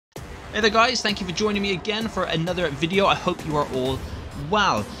Hey there guys, thank you for joining me again for another video. I hope you are all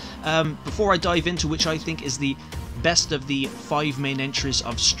well. Before I dive into which I think is the best of the 5 main entries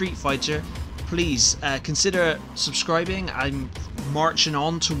of Street Fighter, please consider subscribing. I'm marching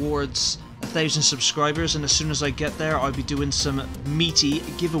on towards 1,000 subscribers, and as soon as I get there I'll be doing some meaty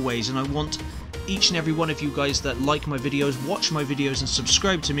giveaways, and I want each and every one of you guys that like my videos, watch my videos and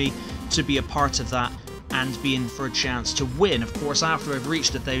subscribe to me to be a part of that and be in for a chance to win. Of course, after I've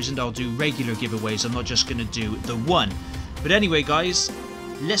reached 1,000 I'll do regular giveaways. I'm not just going to do the one. But anyway guys,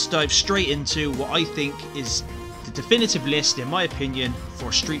 let's dive straight into what I think is the definitive list, in my opinion,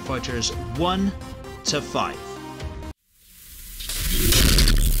 for Street Fighters 1 to 5.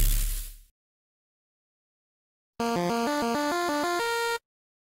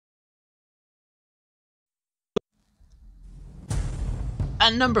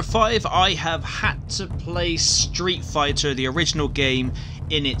 At number 5, I have had to place Street Fighter, the original game,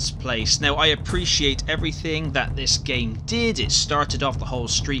 in its place. Now, I appreciate everything that this game did. It started off the whole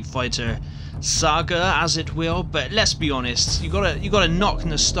Street Fighter saga, as it will, but let's be honest, you gotta knock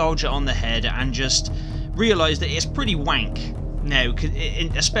nostalgia on the head and just realise that it's pretty wank now,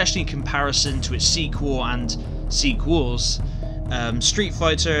 especially in comparison to its sequel and sequels. Street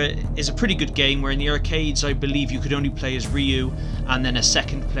Fighter is a pretty good game, where in the arcades I believe you could only play as Ryu and then a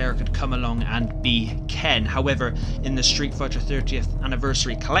second player could come along and be Ken. However, in the Street Fighter 30th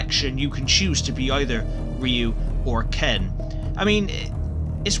Anniversary Collection you can choose to be either Ryu or Ken. I mean,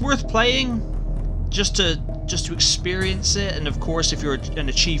 it's worth playing just to experience it, and of course if you're an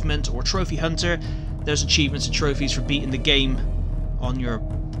achievement or trophy hunter, there's achievements and trophies for beating the game on your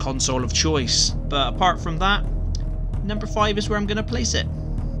console of choice. But apart from that, number 5 is where I'm going to place it.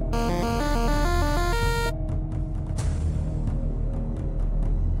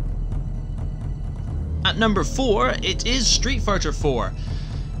 At number 4, it is Street Fighter 4.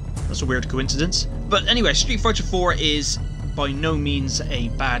 That's a weird coincidence. But anyway, Street Fighter 4 is by no means a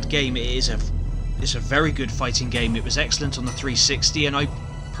bad game. It's a very good fighting game. It was excellent on the 360, and I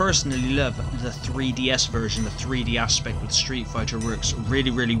personally love the 3DS version. The 3D aspect with Street Fighter works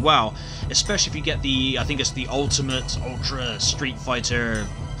really, really well, especially if you get the, I think it's the Ultimate Ultra Street Fighter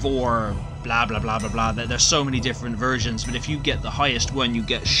 4 blah blah blah blah blah. There's so many different versions, but if you get the highest one you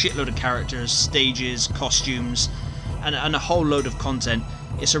get a shitload of characters, stages, costumes, and a whole load of content.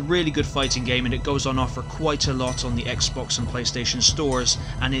 It's a really good fighting game, and it goes on offer quite a lot on the Xbox and PlayStation stores,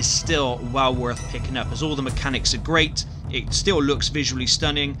 and is still well worth picking up, as all the mechanics are great. It still looks visually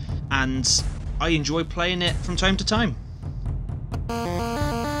stunning, and I enjoy playing it from time to time.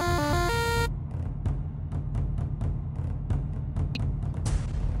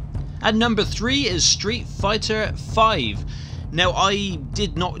 At number 3 is Street Fighter 5. Now, I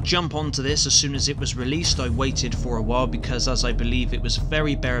did not jump onto this as soon as it was released. I waited for a while because, as I believe, it was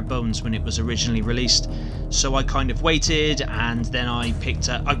very bare bones when it was originally released. So I kind of waited, and then I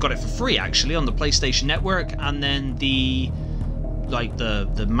got it for free actually on the PlayStation Network, and then the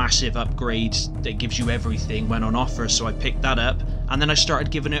massive upgrade that gives you everything went on offer, so I picked that up, and then I started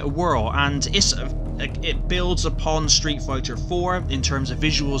giving it a whirl, and it builds upon Street Fighter 4 in terms of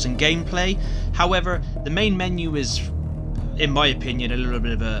visuals and gameplay. However, the main menu is, in my opinion, a little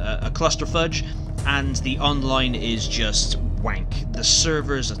bit of a clusterfudge, and the online is just wank. The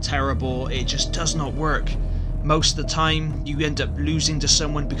servers are terrible. It just does not work. Most of the time you end up losing to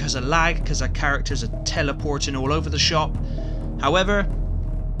someone because of lag, because our characters are teleporting all over the shop. However,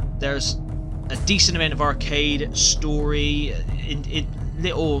 there's a decent amount of arcade story, in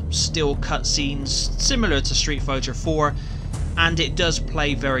little still cutscenes similar to Street Fighter 4, and it does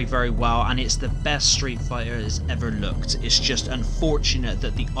play very, very well, and it's the best Street Fighter has ever looked. It's just unfortunate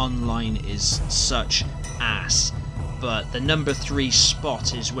that the online is such ass. But the number 3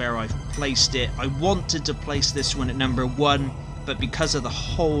 spot is where I've placed it. I wanted to place this one at number 1, but because of the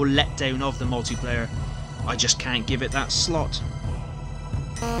whole letdown of the multiplayer, I just can't give it that slot.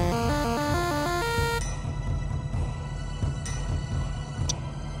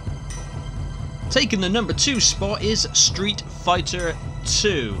 Taking the number 2 spot is Street Fighter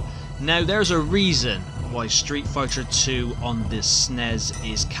 2. Now, there's a reason why Street Fighter 2 on this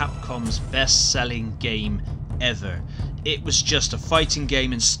SNES is Capcom's best-selling game ever. It was just a fighting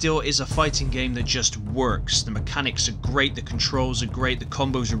game, and still is a fighting game that just works. The mechanics are great, the controls are great, the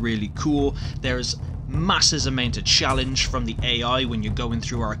combos are really cool. There's massive amount of challenge from the AI when you're going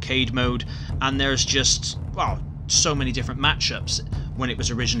through arcade mode, and there's just, well, so many different matchups. When it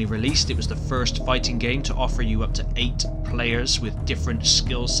was originally released, it was the first fighting game to offer you up to 8 players with different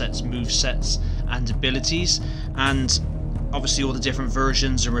skill sets, move sets and abilities, and obviously all the different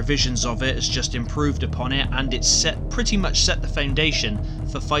versions and revisions of it has just improved upon it, and it's pretty much set the foundation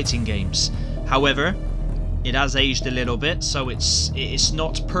for fighting games. However, it has aged a little bit, so it's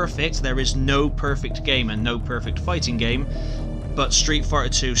not perfect. There is no perfect game and no perfect fighting game, but Street Fighter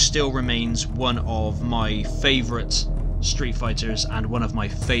 2 still remains one of my favourite Street Fighters and one of my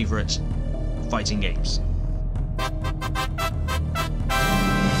favourite fighting games.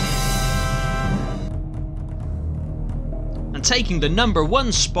 And taking the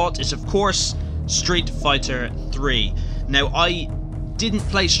 #1 spot is, of course, Street Fighter 3. Now, I didn't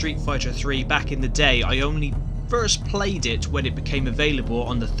play Street Fighter 3 back in the day. I only first played it when it became available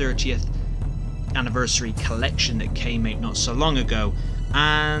on the 30th anniversary collection that came out not so long ago,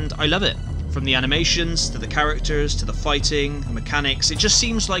 and I love it. From the animations to the characters to the fighting, the mechanics, it just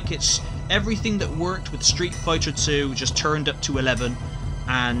seems like it's everything that worked with Street Fighter 2 just turned up to 11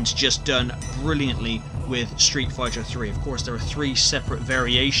 and just done brilliantly with Street Fighter 3. Of course, there are 3 separate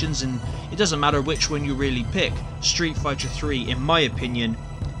variations, and it doesn't matter which one you really pick. Street Fighter 3, in my opinion,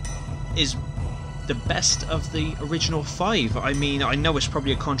 is the best of the original 5. I mean, I know it's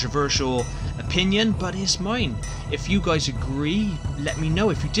probably a controversial opinion, but it's mine. If you guys agree, let me know.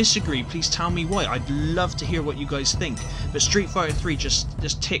 If you disagree, please tell me why. I'd love to hear what you guys think. But Street Fighter 3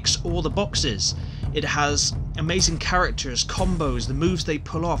 just ticks all the boxes. It has amazing characters, combos, the moves they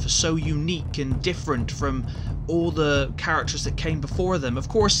pull off are so unique and different from all the characters that came before them. Of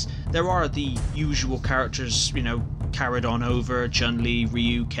course, there are the usual characters, you know, carried on over, Chun-Li,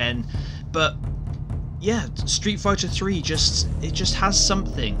 Ryu, Ken, but yeah, Street Fighter 3 it just has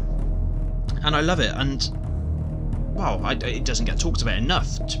something, and I love it. And wow, it doesn't get talked about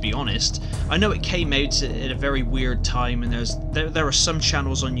enough, to be honest. I know it came out at a very weird time, and there are some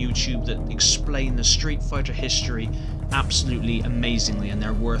channels on YouTube that explain the Street Fighter history absolutely amazingly, and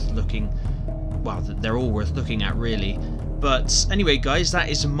they're worth looking. Well, they're all worth looking at, really. But anyway, guys, that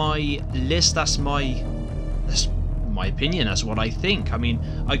is my list. That's my opinion. That's what I think. I mean,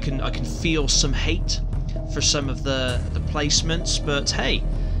 I can feel some hate for some of the placements, but hey,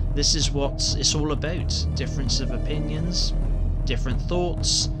 this is what it's all about. Difference of opinions, different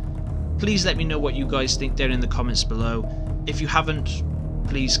thoughts. Please let me know what you guys think down in the comments below. If you haven't,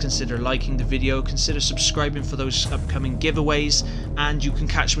 please consider liking the video, consider subscribing for those upcoming giveaways, and you can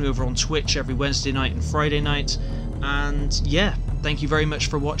catch me over on Twitch every Wednesday night and Friday night. And yeah, thank you very much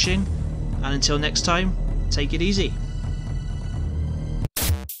for watching, and until next time, take it easy.